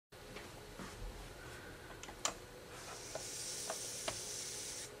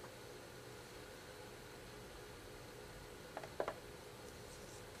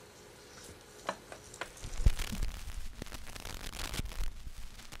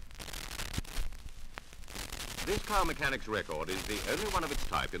This car mechanic's record is the only one of its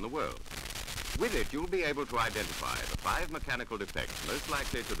type in the world. With it, you'll be able to identify the 5 mechanical defects most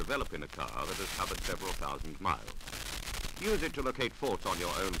likely to develop in a car that has covered several thousand miles. Use it to locate faults on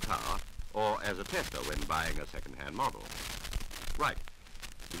your own car, or as a tester when buying a second-hand model. Right.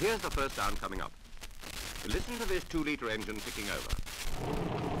 Here's the first sound coming up. Listen to this 2-liter engine ticking over.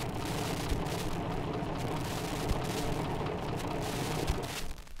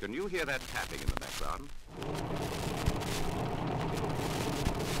 Can you hear that tapping in the background?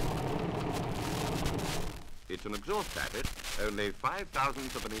 It's an exhaust tappet, only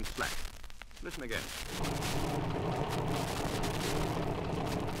 5/1000th of an inch slack. Listen again.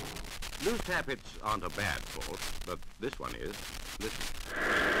 Loose tappets aren't a bad fault, but this one is. Listen.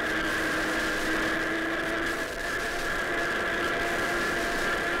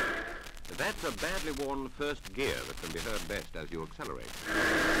 That's a badly worn first gear that can be heard best as you accelerate.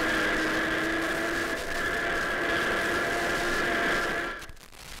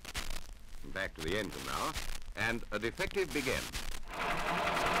 Back to the engine now, and a defective big end.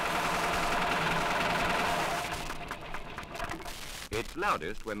 It's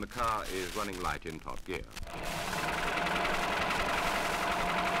loudest when the car is running light in top gear.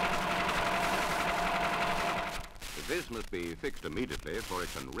 This must be fixed immediately, for it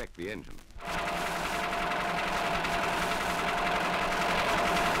can wreck the engine.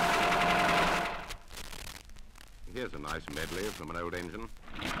 Here's a nice medley from an old engine.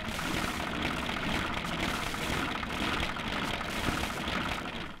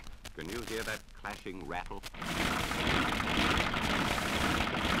 Can you hear that clashing rattle?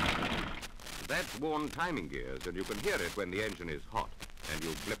 That's worn timing gears, and you can hear it when the engine is hot, and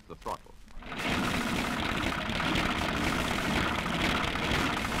you flip the throttle.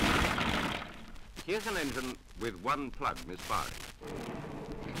 Here's an engine with one plug misfiring.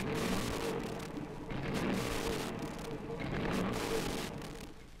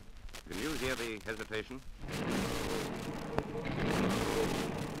 Can you hear the hesitation?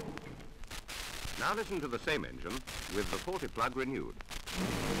 Now listen to the same engine with the faulty plug renewed.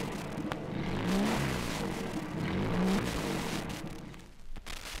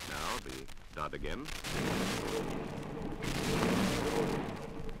 Now the dud again.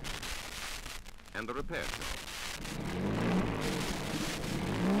 And the repair job.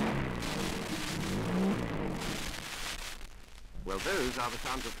 Well, those are the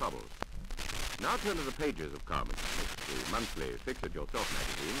sounds of troubles. Now turn to the pages of Car Mechanics, the monthly Fix It Yourself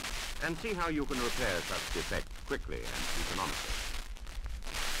magazine, and see how you can repair such defects quickly and economically.